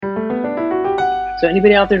So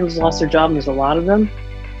anybody out there who's lost their job, and there's a lot of them,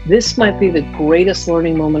 this might be the greatest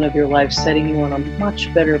learning moment of your life, setting you on a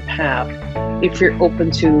much better path if you're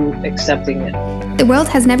open to accepting it. The world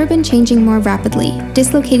has never been changing more rapidly,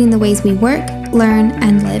 dislocating the ways we work, learn,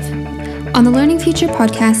 and live. On the Learning Future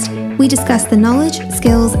podcast, we discuss the knowledge,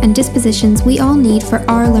 skills, and dispositions we all need for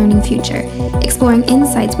our learning future, exploring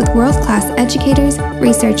insights with world-class educators,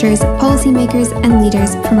 researchers, policymakers, and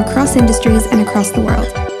leaders from across industries and across the world.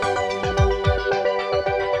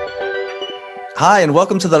 Hi, and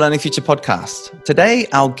welcome to the Learning Future podcast. Today,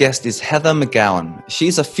 our guest is Heather McGowan.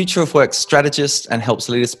 She's a future of work strategist and helps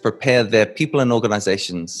leaders prepare their people and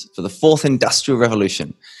organizations for the fourth industrial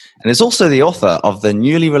revolution, and is also the author of the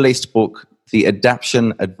newly released book, The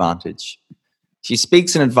Adaptation Advantage. She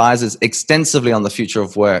speaks and advises extensively on the future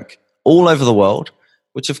of work all over the world,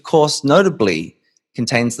 which of course notably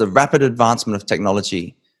contains the rapid advancement of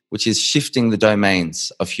technology, which is shifting the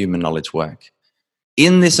domains of human knowledge work.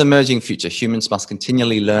 In this emerging future, humans must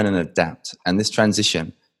continually learn and adapt, and this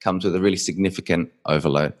transition comes with a really significant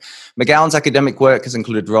overload. McGowan's academic work has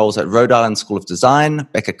included roles at Rhode Island School of Design,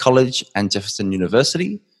 Becker College, and Jefferson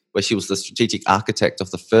University, where she was the strategic architect of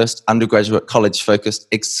the first undergraduate college focused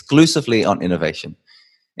exclusively on innovation.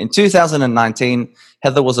 In 2019,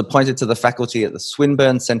 Heather was appointed to the faculty at the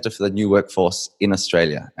Swinburne Centre for the New Workforce in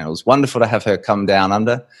Australia, and it was wonderful to have her come down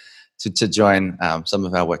under to join some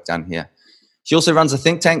of our work down here. She also runs a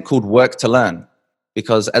think tank called Work to Learn,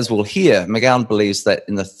 because as we'll hear, McGowan believes that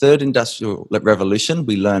in the third industrial revolution,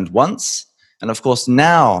 we learned once. And of course,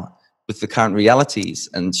 now with the current realities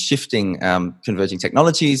and shifting converging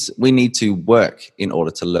technologies, we need to work in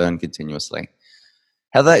order to learn continuously.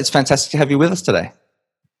 Heather, it's fantastic to have you with us today.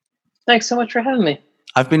 Thanks so much for having me.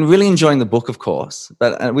 I've been really enjoying the book, of course,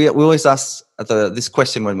 but we always ask this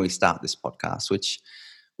question when we start this podcast, which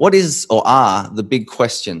what is or are the big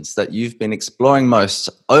questions that you've been exploring most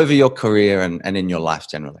over your career and in your life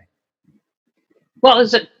generally? Well,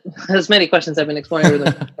 there's many questions I've been exploring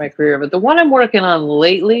over my career, but the one I'm working on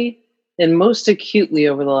lately and most acutely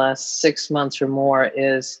over the last 6 months or more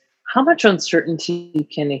is how much uncertainty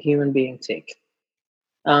can a human being take?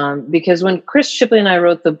 Because when Chris Shipley and I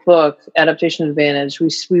wrote the book, Adaptation Advantage,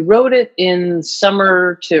 we wrote it in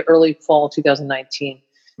summer to early fall 2019.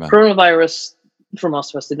 Right. Coronavirus, for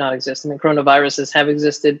most of us, did not exist. I mean, coronaviruses have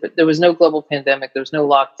existed, but there was no global pandemic. There was no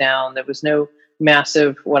lockdown. There was no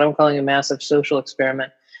massive, what I'm calling a massive social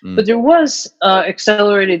experiment. But there was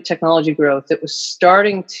accelerated technology growth that was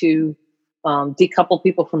starting to decouple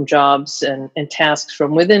people from jobs and tasks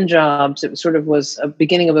from within jobs. It sort of was a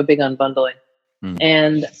beginning of a big unbundling.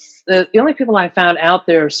 And the only people I found out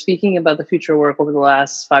there speaking about the future of work over the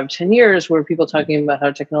last 5 to 10 years were people talking about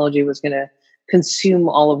how technology was going to consume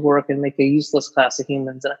all of work and make a useless class of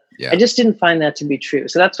humans. And I just didn't find that to be true.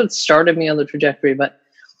 So that's what started me on the trajectory. But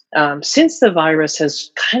since the virus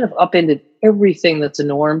has kind of upended everything that's a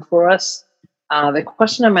norm for us, the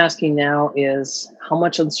question I'm asking now is how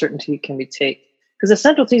much uncertainty can we take? Because the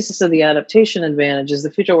central thesis of the adaptation advantage is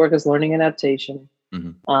the future of work is learning and adaptation.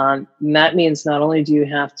 And that means not only do you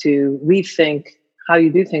have to rethink how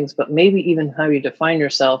you do things, but maybe even how you define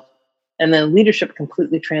yourself. And then leadership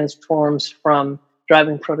completely transforms from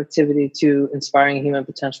driving productivity to inspiring human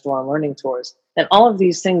potential on learning tours. And all of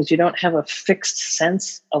these things, you don't have a fixed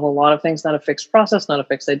sense of a lot of things, not a fixed process, not a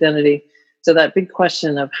fixed identity. So that big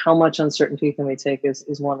question of how much uncertainty can we take is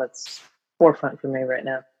one that's forefront for me right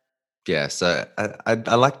now. Yeah, so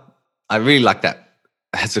I really like that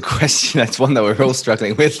as a question. That's one that we're all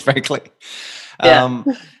struggling with, frankly. Yeah.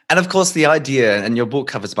 And of course, the idea, and your book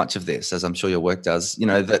covers much of this, as I'm sure your work does,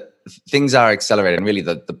 that things are accelerating. Really,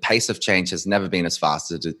 the pace of change has never been as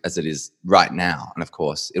fast as it is right now. And of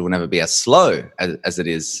course, it will never be as slow as it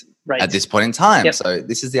is at this point in time. Yep. So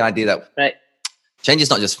this is the idea that change is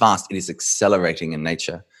not just fast, it is accelerating in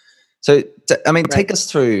nature. So, take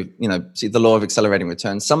us through, the law of accelerating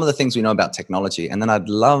returns, some of the things we know about technology. And then I'd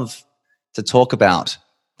love to talk about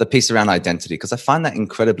the piece around identity, because I find that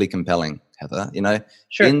incredibly compelling, Heather.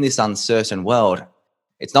 Sure. In this uncertain world,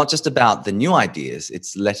 it's not just about the new ideas,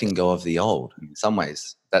 it's letting go of the old. In some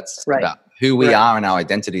ways, that's about who we are and our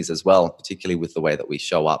identities as well, particularly with the way that we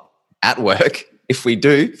show up at work, if we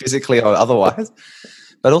do, physically or otherwise.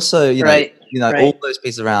 But also, all those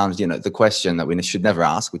pieces around, the question that we should never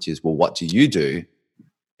ask, which is, well, what do you do?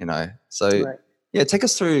 So take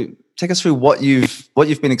us through what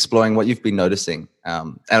you've been exploring, what you've been noticing.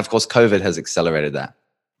 And of course, COVID has accelerated that.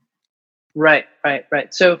 Right.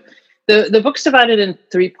 So the book's divided in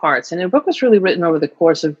 3 parts, and the book was really written over the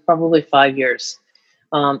course of probably 5 years.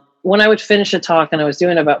 When I would finish a talk, and I was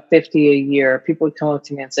doing about 50 a year, people would come up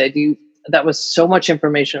to me and say, that was so much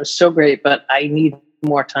information. It was so great, but I need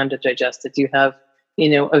more time to digest it. Do you have,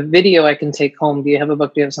 a video I can take home? Do you have a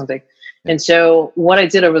book? Do you have something? Yeah. And so what I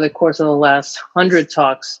did over the course of the last 100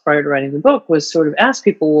 talks prior to writing the book was sort of ask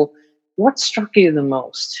people, well, what struck you the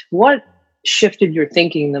most? What shifted your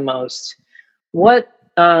thinking the most? What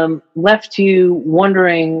left you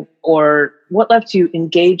wondering, or what left you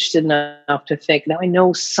engaged enough to think, now I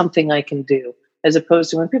know something I can do, as opposed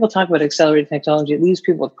to when people talk about accelerated technology, it leaves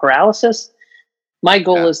people with paralysis. My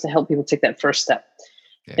goal is to help people take that first step.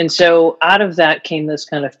 Yeah. And so out of that came this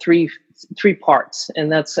kind of three parts.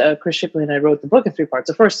 And that's Chris Shipley and I wrote the book in 3 parts.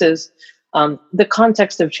 The first is the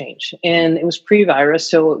context of change. And it was pre-virus,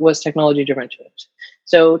 so it was technology-driven change.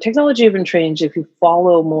 So technology-driven change, if you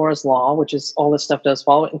follow Moore's law, which is all this stuff does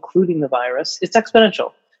follow, including the virus, it's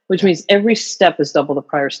exponential, which means every step is double the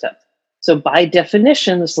prior step. So by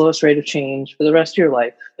definition, the slowest rate of change for the rest of your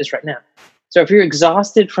life is right now. So if you're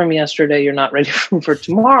exhausted from yesterday, you're not ready for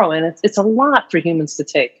tomorrow. And it's a lot for humans to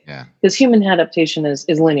take, because human adaptation is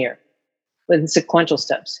linear, with sequential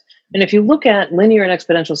steps. And if you look at linear and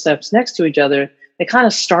exponential steps next to each other, they kind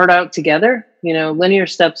of start out together. Linear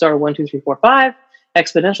steps are 1, 2, 3, 4, 5.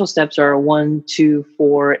 Exponential steps are 1, 2,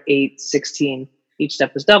 4, 8, 16. Each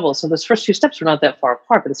step is double. So those first 2 steps are not that far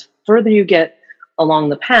apart, but as further you get along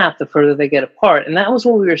the path, the further they get apart. And that was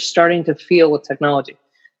what we were starting to feel with technology.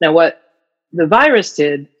 Now, what the virus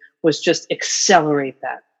did was just accelerate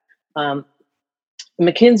that.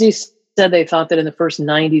 McKinsey said they thought that in the first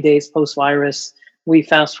 90 days post-virus, we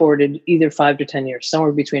fast forwarded either 5 to 10 years,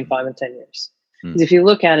 somewhere between 5 and 10 years. Because if you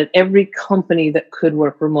look at it, every company that could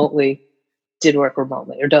work remotely did work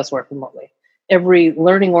remotely or does work remotely. Every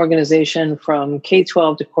learning organization from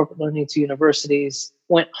K-12 to corporate learning to universities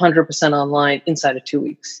went 100% online inside of 2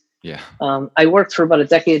 weeks. Yeah. I worked for about a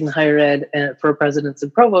decade in higher ed and for presidents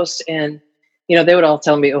and provosts, and they would all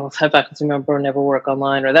tell me, "Oh, that faculty member will never work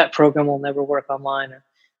online," or "that program will never work online," or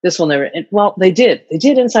 "this will never." And, well, they did. They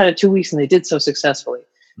did inside of 2 weeks, and they did so successfully.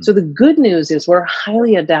 So the good news is we're a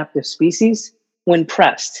highly adaptive species when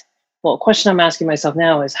pressed. Well, a question I'm asking myself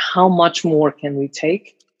now is, how much more can we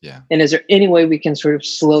take? Yeah. And is there any way we can sort of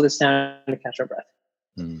slow this down to catch our breath?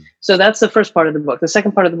 So that's the first part of the book. The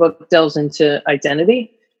second part of the book delves into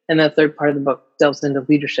identity. And the third part of the book delves into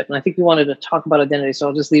leadership. And I think you wanted to talk about identity, so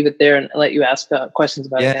I'll just leave it there and let you ask questions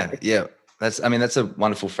about identity. Yeah. That's a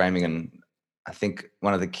wonderful framing. And I think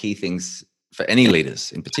one of the key things for any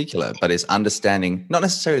leaders in particular, but is understanding not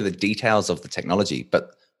necessarily the details of the technology,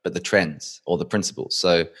 but the trends or the principles.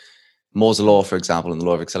 So Moore's law, for example, and the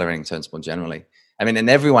law of accelerating returns more generally. And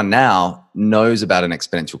everyone now knows about an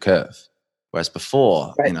exponential curve. Whereas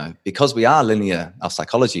before, because we are linear, our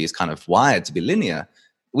psychology is kind of wired to be linear,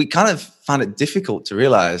 we kind of find it difficult to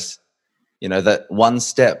realize, that one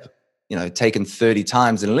step, taken 30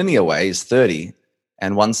 times in a linear way is 30,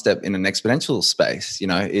 and one step in an exponential space,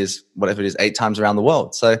 is whatever it is, 8 times around the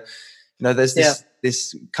world. So, there's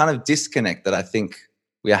this kind of disconnect that I think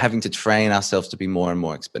we are having to train ourselves to be more and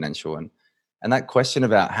more exponential. And that question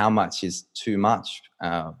about how much is too much,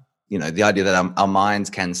 the idea that our minds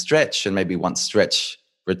can stretch, and maybe once stretch,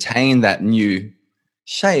 retain that new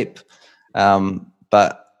shape.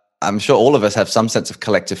 But I'm sure all of us have some sense of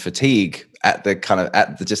collective fatigue at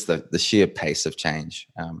the sheer pace of change.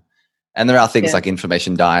 And there are things like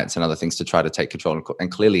information diets and other things to try to take control,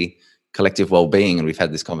 and clearly collective well-being. And we've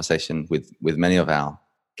had this conversation with many of our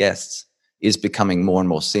guests, is becoming more and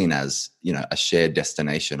more seen as, a shared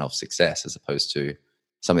destination of success, as opposed to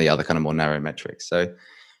some of the other kind of more narrow metrics. So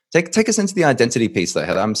take us into the identity piece though,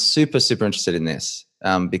 Heather. I'm super, super interested in this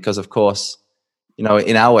because, of course, in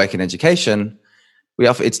our work in education,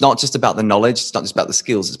 it's not just about the knowledge, it's not just about the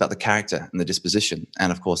skills, it's about the character and the disposition.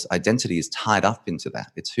 And of course, identity is tied up into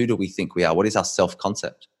that. It's who do we think we are? What is our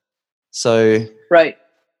self-concept? So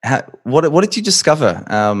what did you discover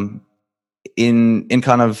in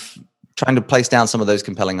kind of trying to place down some of those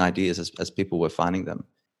compelling ideas as people were finding them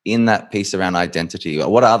in that piece around identity?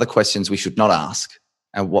 What are the questions we should not ask,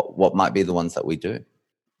 and what might be the ones that we do?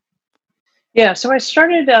 Yeah, so I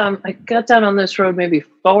started, I got down on this road maybe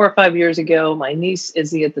 4 or 5 years ago. My niece,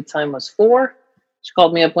 Izzy, at the time was 4. She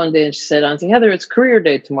called me up one day and she said, "Auntie Heather, it's career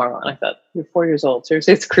day tomorrow." And I thought, "You're 4 years old.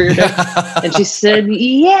 Seriously, it's career day?" And she said,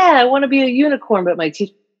 "Yeah, I want to be a unicorn, but my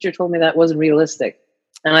teacher told me that wasn't realistic."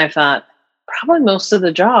 And I thought, probably most of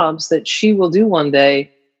the jobs that she will do one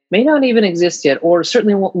day may not even exist yet, or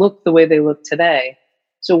certainly won't look the way they look today.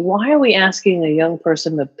 So why are we asking a young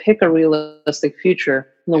person to pick a realistic future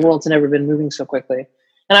when the world's never been moving so quickly?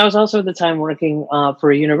 And I was also at the time working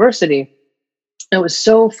for a university that was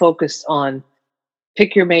so focused on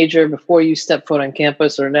pick your major before you step foot on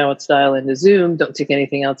campus, or now it's dial into Zoom. Don't take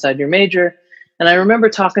anything outside your major. And I remember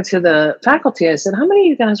talking to the faculty. I said, how many of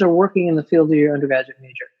you guys are working in the field of your undergraduate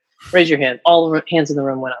major? Raise your hand. All the hands in the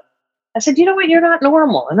room went up. I said, you know what? You're not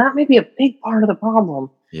normal. And that may be a big part of the problem.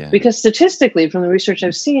 Yeah. Because statistically, from the research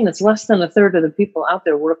I've seen, it's less than a third of the people out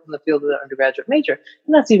there work in the field of their undergraduate major.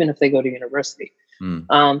 And that's even if they go to university.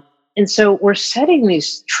 And so we're setting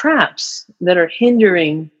these traps that are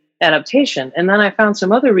hindering adaptation. And then I found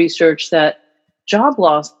some other research that job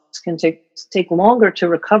loss can take longer to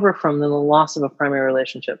recover from than the loss of a primary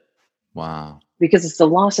relationship. Wow. Because it's the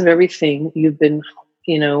loss of everything you've been,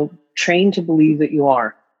 trained to believe that you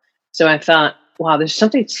are. So I thought, wow, there's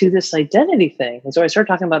something to this identity thing. And so I started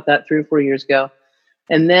talking about that 3 or 4 years ago.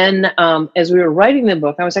 And then as we were writing the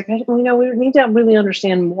book, I was like, we need to really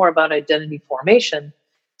understand more about identity formation.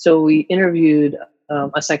 So we interviewed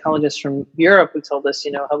a psychologist from Europe who told us,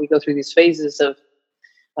 how we go through these phases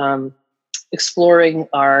of exploring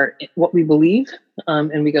what we believe.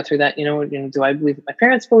 And we go through that, do I believe what my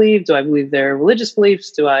parents believe? Do I believe their religious beliefs?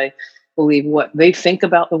 Do I believe what they think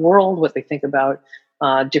about the world, what they think about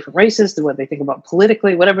different races, what they think about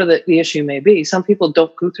politically, whatever the issue may be? Some people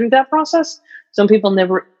don't go through that process. Some people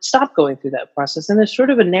never stop going through that process. And there's sort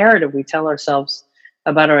of a narrative we tell ourselves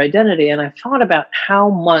about our identity. And I thought about how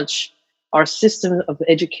much our system of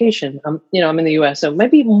education, I'm in the US, so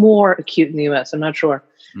maybe more acute in the US, I'm not sure.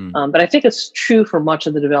 But I think it's true for much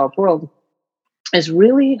of the developed world, is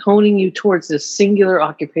really honing you towards this singular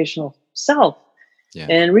occupational self. Yeah.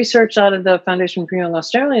 And research out of the Foundation for Young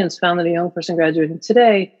Australians found that a young person graduating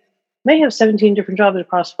today may have 17 different jobs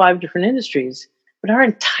across 5 different industries, but our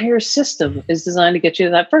entire system is designed to get you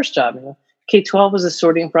to that first job. K-12 was a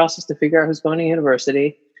sorting process to figure out who's going to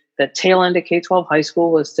university. The tail end of K-12 high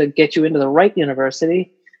school was to get you into the right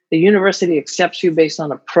university. The university accepts you based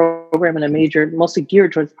on a program and a major, mostly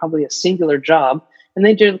geared towards probably a singular job. And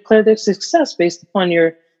they declare their success based upon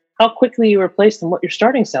how quickly you were placed and what your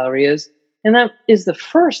starting salary is. And that is the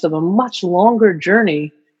first of a much longer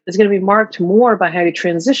journey that's going to be marked more by how you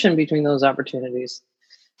transition between those opportunities.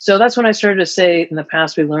 So that's when I started to say, in the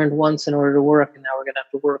past, we learned once in order to work, and now we're going to have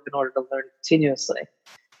to work in order to learn continuously.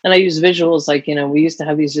 And I use visuals like, we used to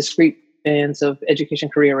have these discrete bands of education,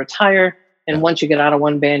 career, retire. And once you get out of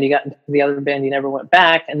one band, you got into the other band, you never went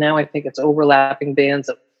back. And now I think it's overlapping bands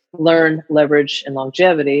of learn, leverage, and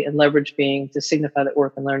longevity, and leverage being to signify that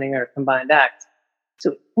work and learning are a combined act.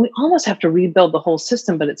 So we almost have to rebuild the whole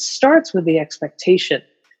system, but it starts with the expectation.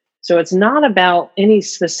 So it's not about any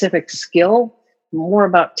specific skill, more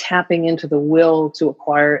about tapping into the will to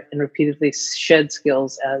acquire and repeatedly shed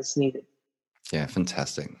skills as needed. Yeah,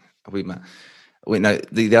 fantastic. We know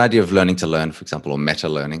the idea of learning to learn, for example, or meta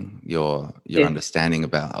learning, your understanding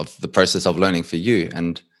of the process of learning for you.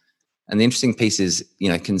 And the interesting piece is,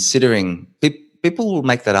 considering people will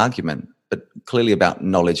make that argument, but clearly about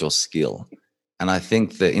knowledge or skill. And I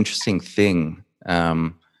think the interesting thing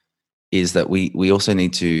is that we also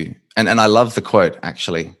need to, and I love the quote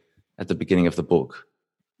actually at the beginning of the book,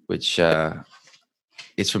 which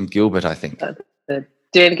is from Gilbert, I think.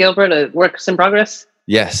 Dan Gilbert, Works in Progress?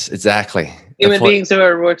 Yes, exactly. Human beings who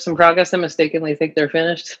are works in progress and mistakenly think they're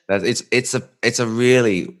finished. It's a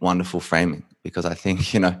really wonderful framing, because I think,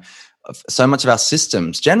 so much of our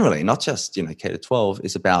systems generally, not just, K-12,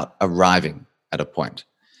 is about arriving at a point.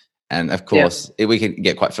 And of course, we can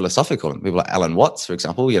get quite philosophical. People like Alan Watts, for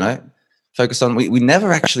example, focus on, we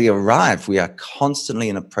never actually arrive. We are constantly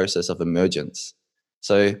in a process of emergence.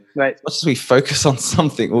 So as much as we focus on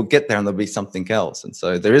something, we'll get there and there'll be something else. And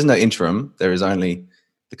so there is no interim. There is only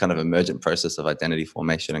the kind of emergent process of identity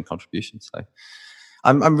formation and contribution. So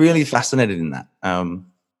I'm really fascinated in that.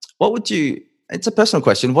 It's a personal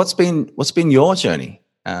question. What's been your journey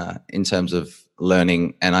in terms of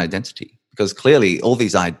learning and identity? Because clearly all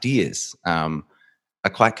these ideas are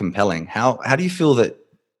quite compelling. How do you feel that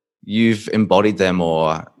you've embodied them,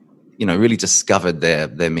 or really discovered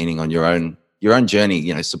their meaning on your own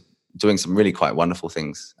journey? So doing some really quite wonderful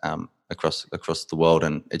things across the world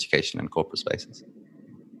and education and corporate spaces.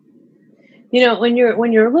 When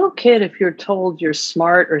you're a little kid, if you're told you're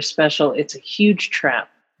smart or special, it's a huge trap.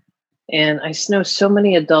 And I know so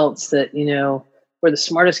many adults that were the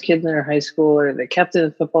smartest kids in their high school, or they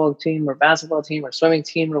captained the football team or basketball team or swimming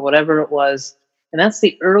team or whatever it was. And that's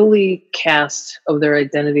the early cast of their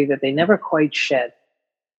identity that they never quite shed.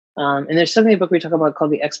 And there's something in the book we talk about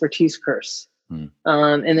called the expertise curse.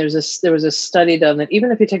 And there was a study done that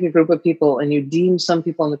even if you take a group of people and you deem some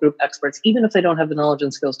people in the group experts, even if they don't have the knowledge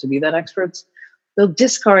and skills to be that experts, they'll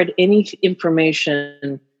discard any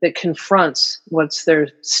information that confronts what's their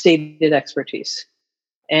stated expertise.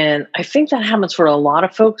 And I think that happens for a lot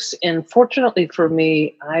of folks. And fortunately for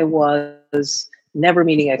me, I was never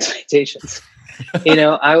meeting expectations.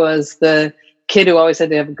 I was the kid who always had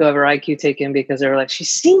to go have her IQ taken because they were like, she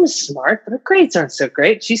seems smart, but her grades aren't so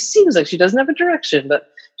great. She seems like she doesn't have a direction, but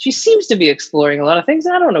she seems to be exploring a lot of things.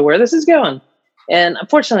 I don't know where this is going. And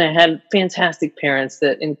unfortunately, I had fantastic parents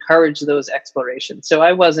that encouraged those explorations. So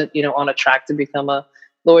I wasn't, on a track to become a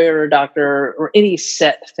lawyer or doctor or any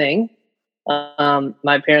set thing.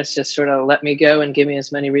 My parents just sort of let me go and give me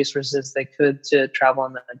as many resources as they could to travel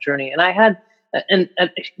on that journey. And I had an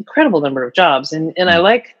incredible number of jobs. And I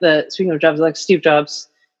like speaking of jobs, I like Steve Jobs'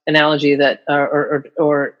 analogy that,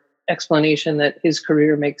 or explanation that his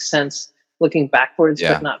career makes sense looking backwards,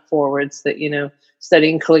 but not forwards, that,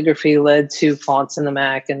 studying calligraphy led to fonts in the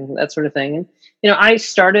Mac and that sort of thing. And, I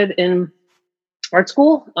started in art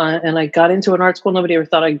school and I got into an art school nobody ever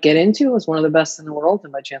thought I'd get into. It was one of the best in the world.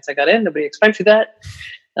 And by chance I got in, nobody expected that.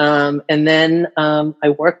 And then I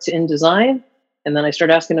worked in design, and then I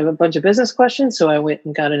started asking a bunch of business questions. So I went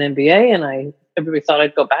and got an MBA, and everybody thought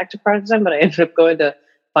I'd go back to product design, but I ended up going to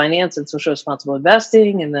finance and social responsible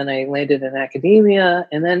investing. And then I landed in academia,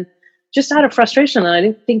 and then just out of frustration, and I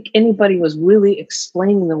didn't think anybody was really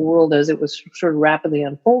explaining the world as it was sort of rapidly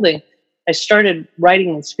unfolding, I started writing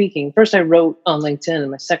and speaking. First, I wrote on LinkedIn,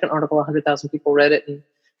 and my second article, 100,000 people read it in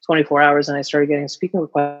 24 hours, and I started getting speaking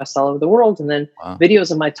requests all over the world. And then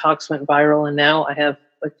videos of my talks went viral, and now I have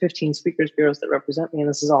like 15 speakers bureaus that represent me, and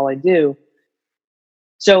this is all I do.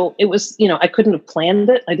 So it was, I couldn't have planned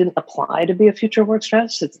it. I didn't apply to be a future work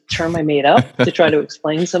strategist. It's a term I made up to try to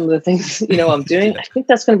explain some of the things, I'm doing. I think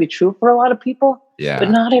that's going to be true for a lot of people,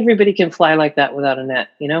 but not everybody can fly like that without a net,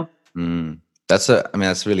 That's a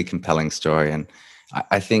really compelling story. And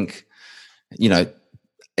I think,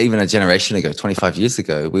 even a generation ago, 25 years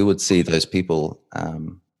ago, we would see those people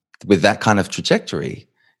with that kind of trajectory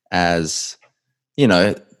as,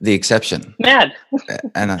 the exception. Mad.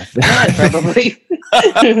 And Mad, probably.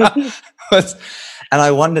 And I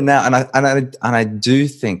wonder now, and I do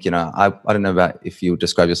think, I don't know about if you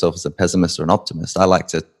describe yourself as a pessimist or an optimist. I like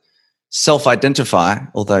to self-identify,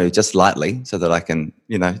 although just lightly, so that I can,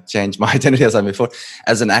 change my identity as I move forward,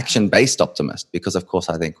 as an action-based optimist, because of course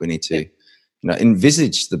I think we need to,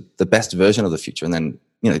 envisage the best version of the future, and then,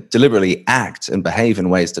 deliberately act and behave in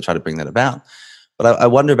ways to try to bring that about. But I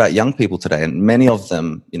wonder about young people today, and many of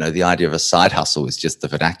them, the idea of a side hustle is just the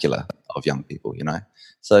vernacular of young people,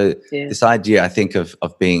 So this idea, I think, of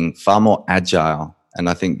being far more agile, and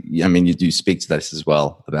I think, you do speak to this as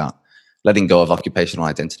well, about letting go of occupational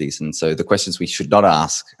identities. And so the questions we should not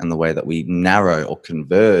ask, and the way that we narrow or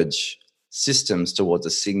converge systems towards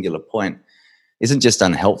a singular point, isn't just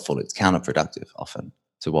unhelpful, it's counterproductive often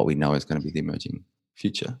to what we know is going to be the emerging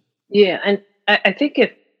future. Yeah, and I think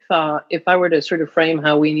if I were to sort of frame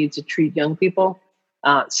how we need to treat young people,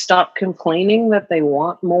 stop complaining that they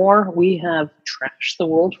want more. We have trashed the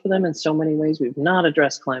world for them in so many ways. We've not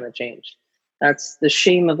addressed climate change. That's the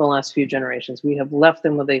shame of the last few generations. We have left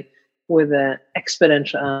them with an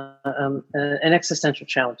existential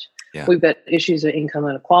challenge. Yeah. We've got issues of income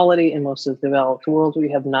inequality in most of the developed world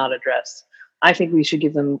we have not addressed. I think we should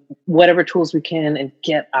give them whatever tools we can and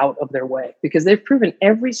get out of their way, because they've proven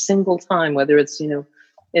every single time, whether it's,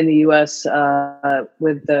 in the U.S.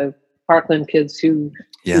 With the Parkland kids who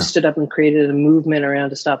stood up and created a movement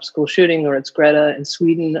around to stop school shooting, or it's Greta in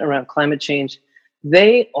Sweden around climate change,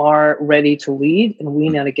 they are ready to lead, and we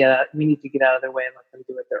need to get out of their way and let them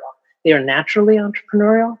do it. They are naturally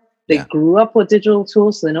entrepreneurial. They grew up with digital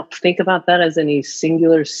tools, so they don't think about that as any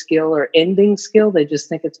singular skill or ending skill. They just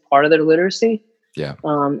think it's part of their literacy. Yeah.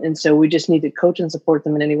 And so we just need to coach and support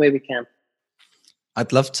them in any way we can.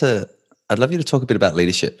 I'd love you to talk a bit about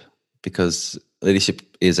leadership, because leadership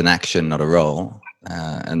is an action, not a role.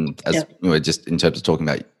 And as we're just in terms of talking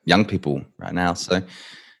about young people right now. So,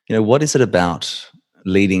 what is it about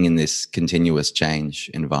leading in this continuous change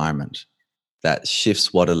environment that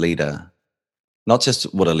shifts what a leader, not just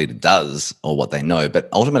what a leader does or what they know, but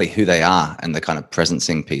ultimately who they are, and the kind of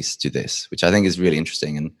presencing piece to this, which I think is really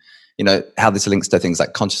interesting. And, how this links to things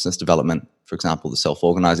like consciousness development, for example, the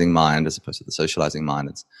self-organizing mind as opposed to the socializing mind.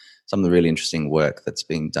 It's some of the really interesting work that's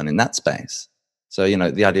being done in that space. So,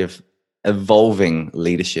 the idea of evolving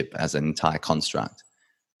leadership as an entire construct,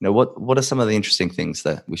 what are some of the interesting things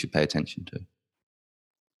that we should pay attention to?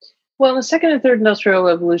 Well, the second and third industrial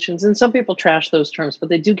revolutions, and some people trash those terms, but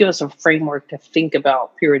they do give us a framework to think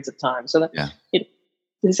about periods of time. So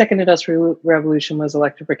the second industrial revolution was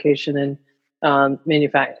electrification and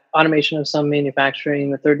automation of some manufacturing.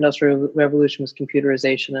 The third industrial revolution was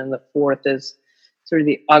computerization, and the fourth is sort of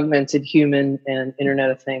the augmented human and Internet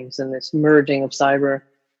of Things, and this merging of cyber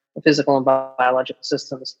physical and biological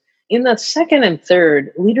systems. In the second and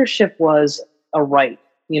third, leadership was a right.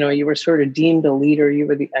 You were sort of deemed a leader. You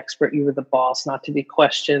were the expert. You were the boss, not to be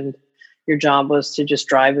questioned. Your job was to just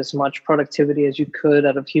drive as much productivity as you could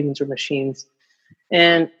out of humans or machines.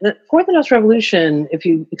 And the fourth industrial revolution, if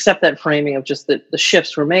you accept that framing of just the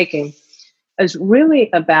shifts we're making, is really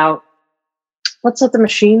about, let's let the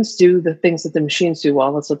machines do the things that the machines do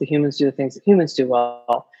well. Let's let the humans do the things that humans do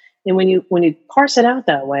well. And when you parse it out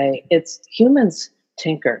that way, it's humans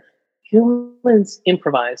tinker, humans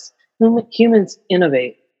improvise, humans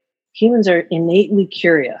innovate. Humans are innately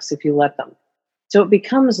curious if you let them. So it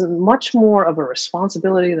becomes much more of a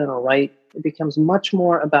responsibility than a right. It becomes much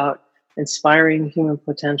more about inspiring human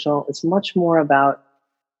potential. It's much more about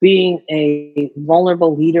being a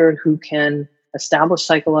vulnerable leader who can establish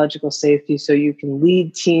psychological safety so you can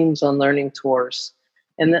lead teams on learning tours.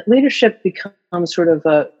 And that leadership becomes sort of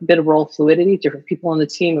a bit of role fluidity. Different people on the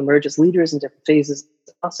team emerge as leaders in different phases of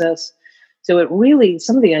the process. So it really,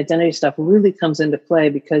 some of the identity stuff really comes into play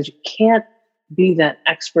because you can't be that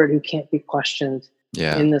expert who can't be questioned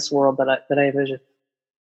in this world that I envision.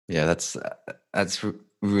 Yeah, that's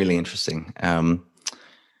really interesting.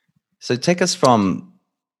 So take us from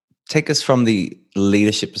the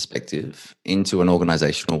leadership perspective into an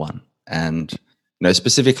organizational one, and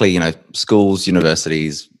specifically schools,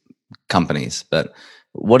 universities, companies. But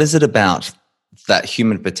what is it about that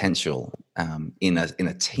human potential in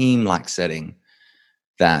a team-like setting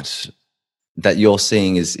that you're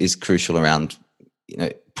seeing is crucial around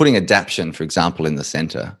putting adaptation, for example, in the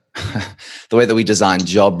center? The way that we design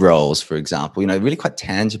job roles, for example, really quite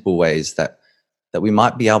tangible ways that we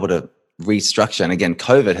might be able to restructure. And again,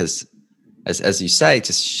 COVID has, as you say,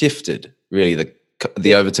 just shifted really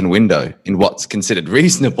the Overton window in what's considered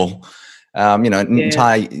reasonable.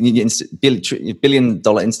 Entire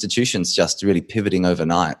billion-dollar institutions just really pivoting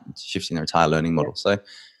overnight, shifting their entire learning model. So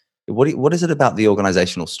what is it about the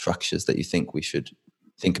organizational structures that you think we should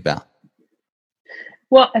think about?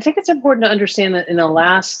 Well, I think it's important to understand that in the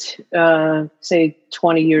last, say,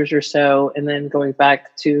 20 years or so, and then going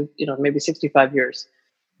back to, maybe 65 years,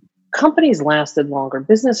 companies lasted longer,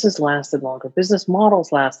 businesses lasted longer, business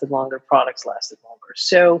models lasted longer, products lasted longer.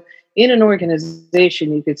 So in an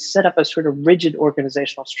organization, you could set up a sort of rigid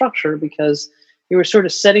organizational structure because you were sort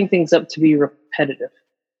of setting things up to be repetitive,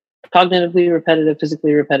 cognitively repetitive,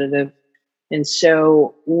 physically repetitive. And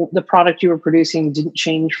so the product you were producing didn't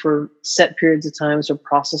change for set periods of time, so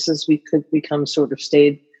processes could become sort of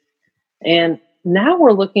stayed. And now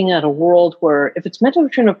we're looking at a world where if it's meant to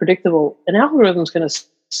be predictable, an algorithm is going to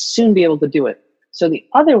soon be able to do it. So the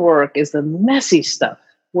other work is the messy stuff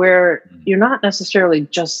where you're not necessarily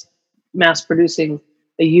just mass producing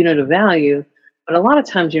a unit of value, but a lot of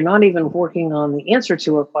times you're not even working on the answer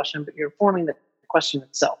to a question, but you're forming the question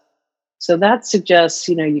itself. So that suggests,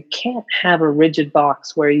 you can't have a rigid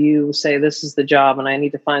box where you say, this is the job and I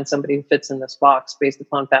need to find somebody who fits in this box based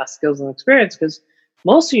upon past skills and experience, because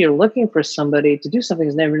mostly you're looking for somebody to do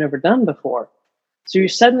something they've never done before. So you're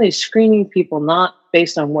suddenly screening people not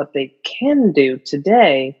based on what they can do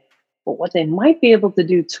today, but what they might be able to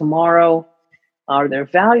do tomorrow. Are their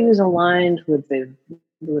values aligned with the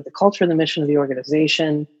culture and the mission of the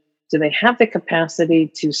organization? Do they have the capacity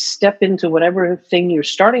to step into whatever thing you're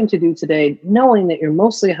starting to do today, knowing that you're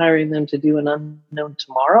mostly hiring them to do an unknown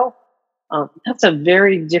tomorrow? That's a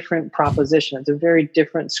very different proposition. It's a very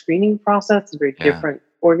different screening process. It's a very different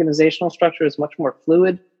organizational structure. It's much more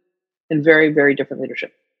fluid and very, very different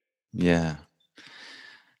leadership. Yeah.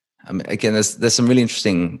 Again, there's some really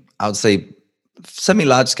interesting, I would say,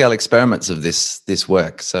 semi-large scale experiments of this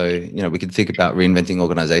work. So, we can think about Reinventing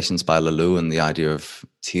Organizations by Lalou and the idea of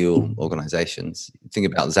teal organizations. Think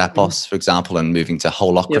about Zappos, for example, and moving to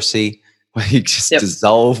holocracy, where you just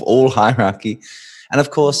dissolve all hierarchy. And of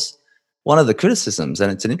course, one of the criticisms,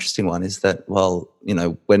 and it's an interesting one, is that,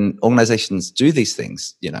 when organizations do these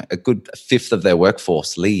things, a good fifth of their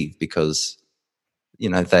workforce leave because,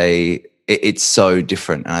 it's so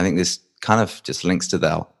different. And I think this kind of just links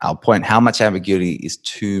to our point. How much ambiguity is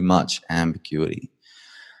too much ambiguity?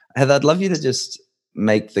 Heather, I'd love you to just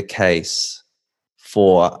make the case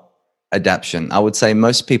for adaptation. I would say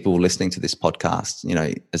most people listening to this podcast,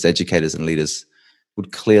 as educators and leaders,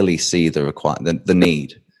 would clearly see the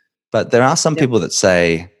need. But there are some people that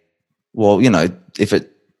say, well, if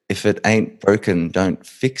it ain't broken, don't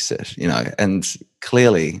fix it, and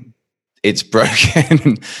clearly it's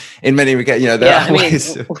broken in many regards. There are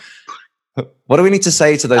ways. What do we need to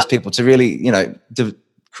say to those people to really, to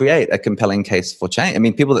create a compelling case for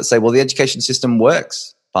change? People that say, well, the education system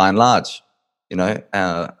works by and large, that's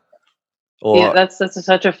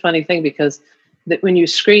such a funny thing because that when you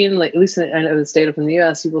screen, like at least I know this data from the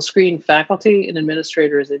US, you will screen faculty and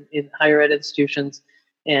administrators in higher ed institutions.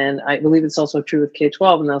 And I believe it's also true with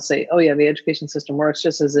K-12. And they'll say, oh yeah, the education system works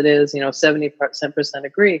just as it is, 70%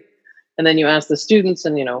 agree. And then you ask the students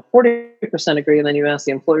and, 40% agree. And then you ask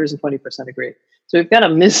the employers and 20% agree. So we've got a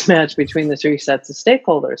mismatch between the three sets of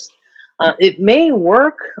stakeholders. It may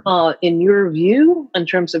work in your view in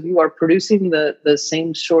terms of you are producing the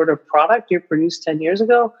same sort of product you produced 10 years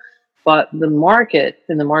ago, but the market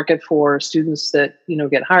for students that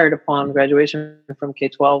get hired upon graduation from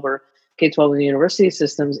K-12 or K-12 in the university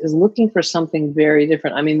systems is looking for something very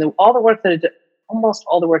different. I mean, almost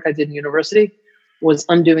all the work I did in university was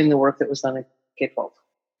undoing the work that was done in K-12.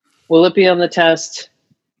 Will it be on the test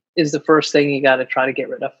is the first thing you got to try to get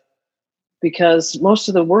rid of. Because most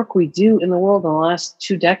of the work we do in the world in the last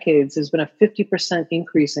 2 decades has been a 50%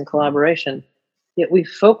 increase in collaboration. Yet we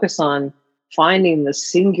focus on finding the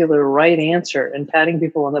singular right answer and patting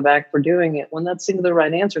people on the back for doing it when that singular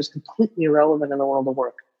right answer is completely irrelevant in the world of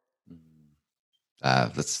work.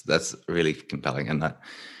 That's really compelling. And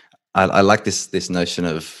I like this notion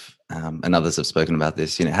of, and others have spoken about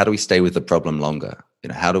this, how do we stay with the problem longer?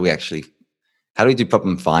 How do we do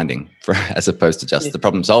problem finding as opposed to just the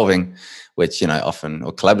problem solving, which, often,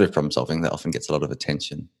 or collaborative problem solving that often gets a lot of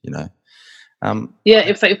attention,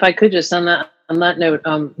 If I could just on that note,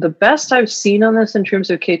 the best I've seen on this in terms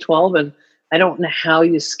of K-12, and I don't know how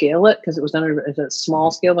you scale it because it was done at a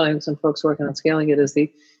small scale, but I have some folks working on scaling it, is the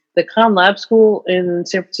Khan Lab School in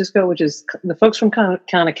San Francisco, which is the folks from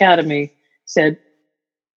Khan Academy said,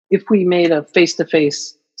 if we made a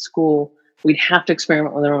face-to-face school, we'd have to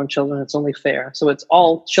experiment with our own children. It's only fair. So it's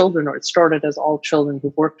all children, or it started as all children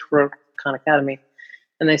who worked for Khan Academy.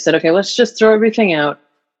 And they said, okay, let's just throw everything out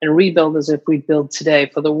and rebuild as if we build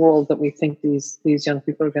today for the world that we think these young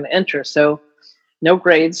people are going to enter. So no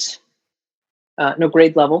grades, no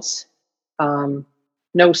grade levels,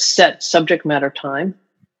 no set subject matter time.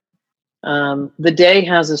 The day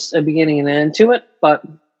has a beginning and an end to it, but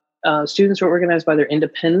students are organized by their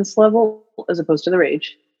independence level as opposed to their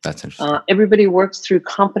age. That's interesting. Everybody works through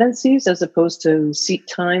competencies as opposed to seat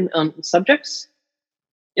time subjects.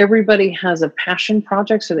 Everybody has a passion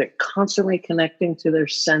project, so they're constantly connecting to their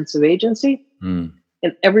sense of agency. And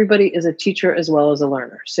everybody is a teacher as well as a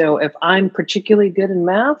learner. So if I'm particularly good in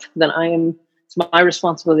math, then it's my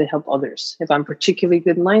responsibility to help others. If I'm particularly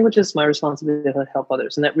good in languages, it's my responsibility to help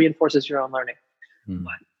others. And that reinforces your own learning.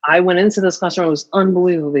 I went into this classroom, it was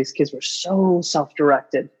unbelievable. These kids were so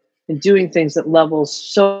self-directed and doing things at levels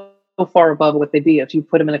so far above what they'd be if you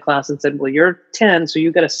put them in a class and said, well, you're 10, so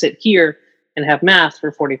you've got to sit here and have math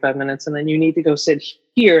for 45 minutes, and then you need to go sit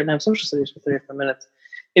here and have social studies for 35 minutes.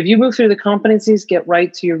 If you move through the competencies, get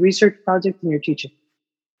right to your research project and your teaching.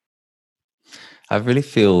 I really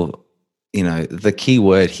feel, the key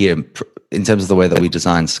word here in terms of the way that we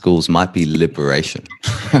design schools might be liberation.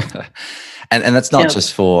 and that's not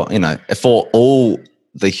just for, for all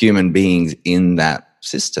the human beings in that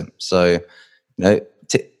system. So,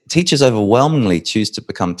 teachers overwhelmingly choose to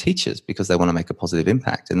become teachers because they want to make a positive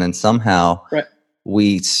impact. And then somehow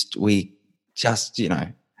we just,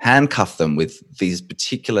 handcuff them with these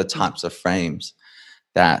particular types of frames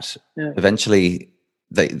that eventually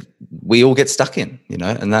we all get stuck in,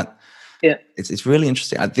 and that it's really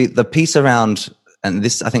interesting. The piece around, and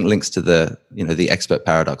this I think links to the expert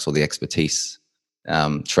paradox or the expertise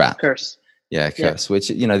trap. Curse. Curse, which,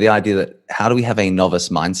 the idea that how do we have a novice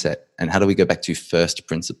mindset and how do we go back to first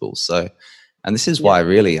principles? So, and this is why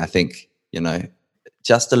really I think,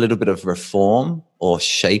 just a little bit of reform or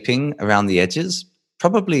shaping around the edges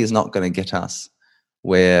probably is not going to get us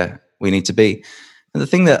where we need to be. And the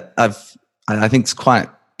thing that I think is quite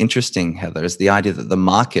interesting, Heather, is the idea that the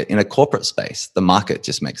market in a corporate space, the market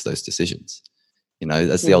just makes those decisions.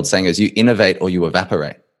 As the old saying is, you innovate or you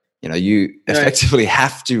evaporate. You effectively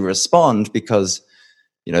have to respond because,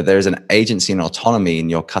 there is an agency and autonomy in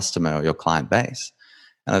your customer or your client base.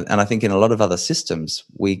 And I think in a lot of other systems,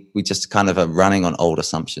 we just kind of are running on old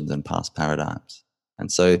assumptions and past paradigms.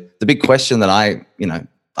 And so the big question that I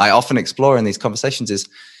often explore in these conversations is,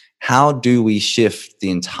 how do we shift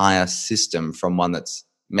the entire system from one that's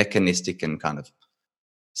mechanistic and kind of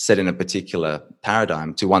set in a particular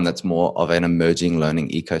paradigm to one that's more of an emerging learning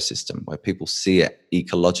ecosystem where people see it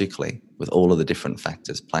ecologically with all of the different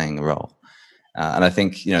factors playing a role. And I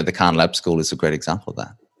think, the Khan Lab School is a great example of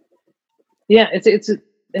that. Yeah,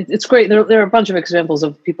 it's great. There are a bunch of examples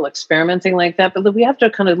of people experimenting like that, but we have to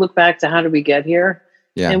kind of look back to how did we get here?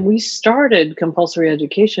 Yeah. And we started compulsory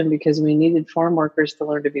education because we needed farm workers to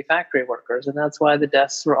learn to be factory workers. And that's why the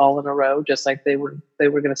desks were all in a row, just like they were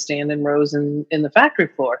going to stand in rows in the factory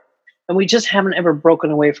floor. And we just haven't ever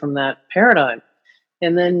broken away from that paradigm.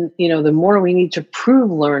 And then, the more we need to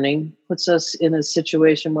prove learning puts us in a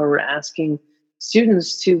situation where we're asking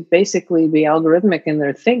students to basically be algorithmic in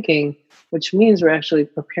their thinking, which means we're actually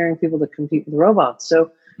preparing people to compete with robots.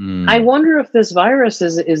 So I wonder if this virus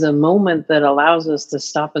is a moment that allows us to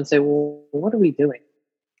stop and say, well, what are we doing?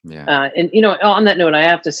 Yeah. And on that note, I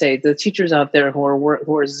have to say, the teachers out there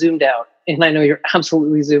who are zoomed out, and I know you're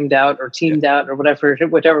absolutely zoomed out or teamed out or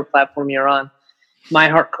whatever platform you're on, my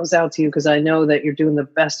heart goes out to you, because I know that you're doing the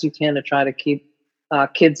best you can to try to keep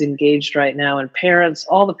kids engaged right now. And parents,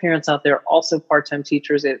 all the parents out there, also part-time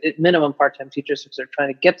teachers, at minimum part-time teachers, because they're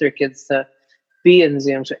trying to get their kids to be in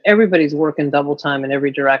Zoom. So everybody's working double time in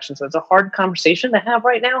every direction. So it's a hard conversation to have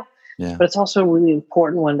right now, but it's also a really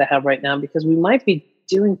important one to have right now, because we might be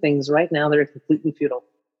doing things right now that are completely futile.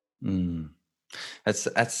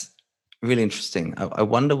 That's really interesting. I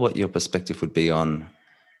wonder what your perspective would be on,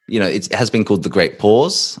 it has been called the Great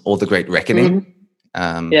Pause or the Great Reckoning.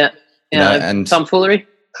 And tomfoolery.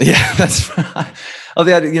 Yeah, that's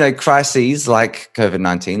right. Crises like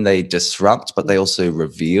COVID-19, they disrupt, but they also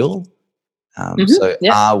reveal.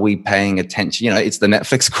 Are we paying attention? It's the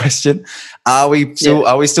Netflix question. Are we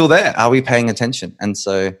still there? Are we paying attention? And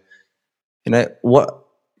so,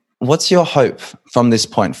 what's your hope from this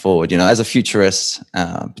point forward? As a futurist,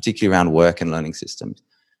 particularly around work and learning systems,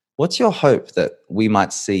 what's your hope that we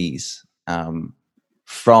might seize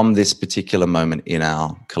from this particular moment in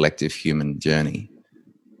our collective human journey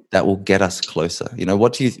that will get us closer?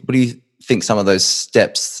 What do you think some of those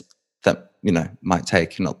steps that might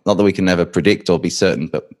take? Not that we can never predict or be certain,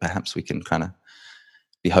 but perhaps we can kind of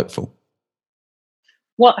be hopeful.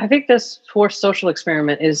 Well, I think this forced social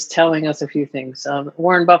experiment is telling us a few things.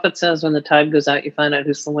 Warren Buffett says, when the tide goes out, you find out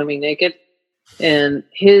who's swimming naked. And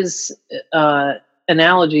his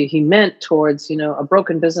analogy, he meant towards, a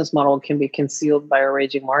broken business model can be concealed by a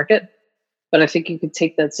raging market. But I think you could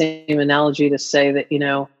take that same analogy to say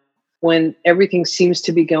that, when everything seems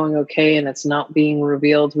to be going okay and it's not being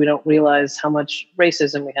revealed, we don't realize how much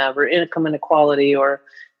racism we have, or income inequality, or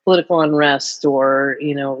political unrest, or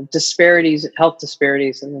disparities, health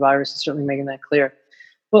disparities, and the virus is certainly making that clear.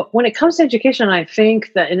 But when it comes to education, I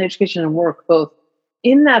think that in education and work, both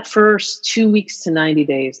in that first 2 weeks to 90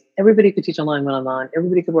 days, everybody could teach online, went online.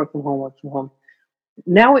 Everybody could work from home.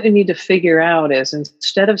 Now what we need to figure out is,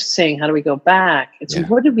 instead of saying, how do we go back? It's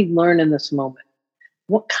what did we learn in this moment?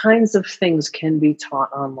 What kinds of things can be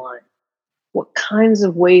taught online? What kinds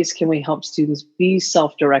of ways can we help students be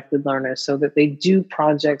self-directed learners so that they do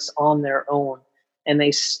projects on their own and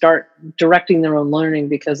they start directing their own learning,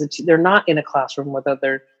 because they're not in a classroom with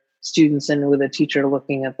other students and with a teacher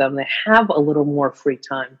looking at them. They have a little more free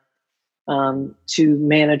time to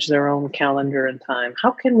manage their own calendar and time.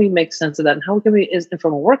 How can we make sense of that? And how can we,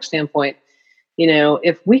 from a work standpoint,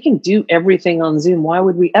 if we can do everything on Zoom, why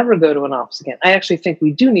would we ever go to an office again? I actually think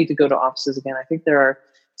we do need to go to offices again. I think there are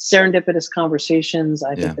serendipitous conversations.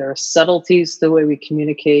 I think there are subtleties to the way we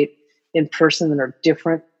communicate in person that are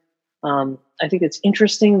different. I think it's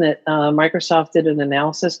interesting that Microsoft did an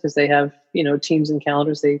analysis, because they have, teams and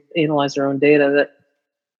calendars. They analyze their own data, that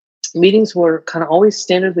meetings were kind of always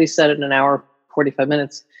standardly set at an hour, 45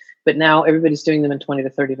 minutes, but now everybody's doing them in 20 to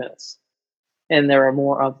 30 minutes. And there are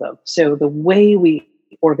more of them. So the way we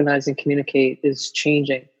organize and communicate is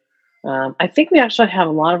changing. I think we actually have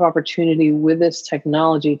a lot of opportunity with this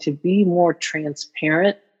technology to be more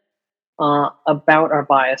transparent about our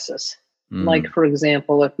biases. Like, for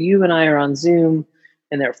example, if you and I are on Zoom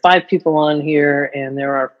and there are 5 people on here and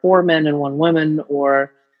there are 4 men and 1 woman,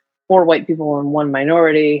 or 4 white people and 1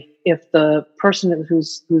 minority, if the person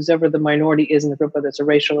who's ever the minority is in the group, whether it's a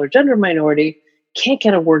racial or gender minority, can't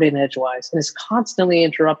get a word in edgewise and is constantly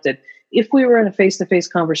interrupted. If we were in a face-to-face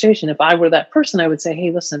conversation, if I were that person, I would say,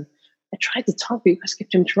 hey, listen, I tried to talk to you guys,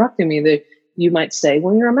 kept interrupting me. You might say,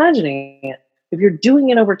 well, you're imagining it. If you're doing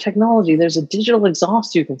it over technology, there's a digital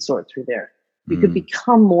exhaust you can sort through there. You could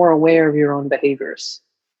become more aware of your own behaviors.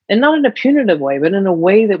 And not in a punitive way, but in a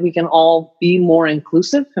way that we can all be more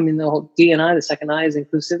inclusive. I mean, the whole D&I, the second I, is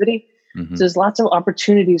inclusivity. So there's lots of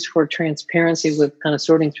opportunities for transparency with kind of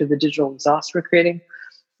sorting through the digital exhaust we're creating.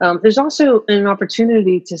 There's also an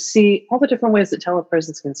opportunity to see all the different ways that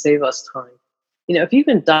telepresence can save us time. If you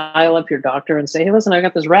can dial up your doctor and say, hey, listen, I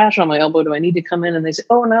got this rash on my elbow. Do I need to come in? And they say,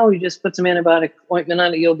 oh, no, you just put some antibiotic ointment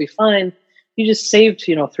on it. You'll be fine. You just saved,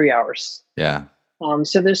 3 hours. Yeah.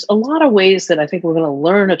 So there's a lot of ways that I think we're going to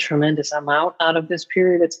learn a tremendous amount out of this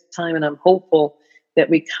period of time. And I'm hopeful that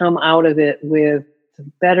we come out of it with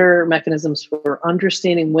better mechanisms for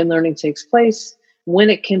understanding when learning takes place, when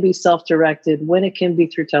it can be self-directed, when it can be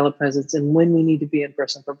through telepresence, and when we need to be in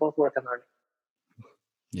person for both work and learning.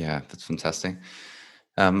 Yeah, that's fantastic.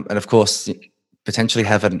 And of course, potentially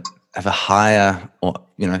have a higher, or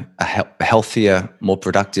a healthier, more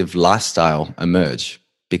productive lifestyle emerge,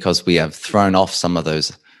 because we have thrown off some of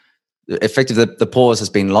those. Effectively, the pause has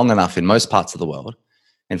been long enough in most parts of the world.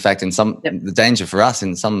 In fact, the danger for us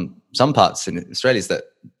in some parts in Australia is that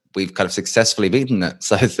we've kind of successfully beaten it,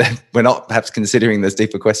 so that we're not perhaps considering those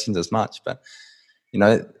deeper questions as much. But the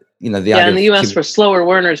idea in the US for slower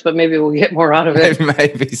learners, but maybe we'll get more out of it.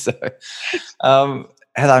 Maybe so.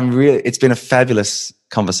 Heather, it's been a fabulous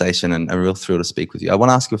conversation and a real thrill to speak with you. I want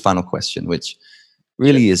to ask you a final question, which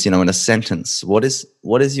really is, in a sentence, what is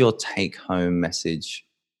your take-home message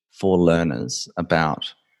for learners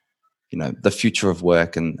about, the future of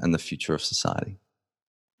work and the future of society?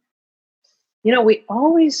 We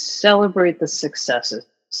always celebrate the successes,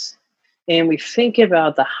 and we think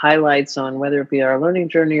about the highlights on whether it be our learning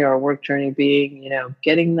journey or our work journey being,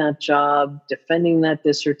 getting that job, defending that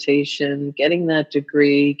dissertation, getting that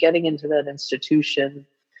degree, getting into that institution,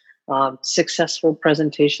 successful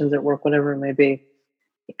presentations at work, whatever it may be.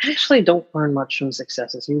 You actually don't learn much from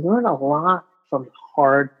successes. You learn a lot from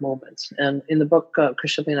hard moments. And in the book,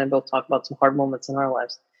 Chris Shipley and I both talk about some hard moments in our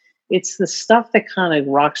lives. It's the stuff that kind of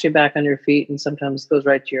rocks you back on your feet and sometimes goes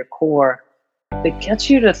right to your core that gets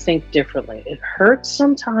you to think differently. It hurts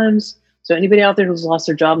sometimes. So anybody out there who's lost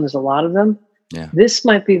their job, and there's a lot of them, this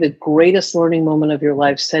might be the greatest learning moment of your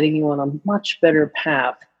life, setting you on a much better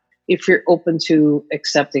path if you're open to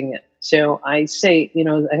accepting it. So I say,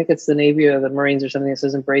 I think it's the Navy or the Marines or something that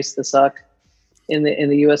says embrace the suck in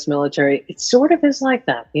the U.S. military. It sort of is like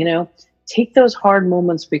that, Take those hard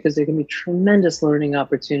moments, because there can be tremendous learning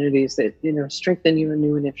opportunities that, strengthen you in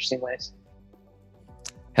new and interesting ways.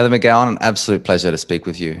 Heather McGowan, an absolute pleasure to speak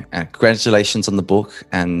with you. And congratulations on the book,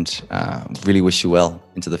 and really wish you well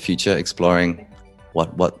into the future, exploring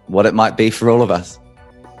what it might be for all of us.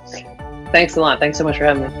 Thanks a lot. Thanks so much for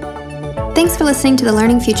having me. Thanks for listening to the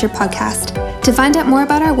Learning Future podcast. To find out more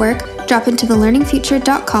about our work, drop into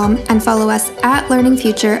thelearningfuture.com and follow us at Learning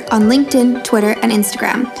Future on LinkedIn, Twitter, and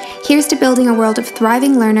Instagram. Here's to building a world of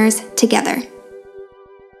thriving learners together.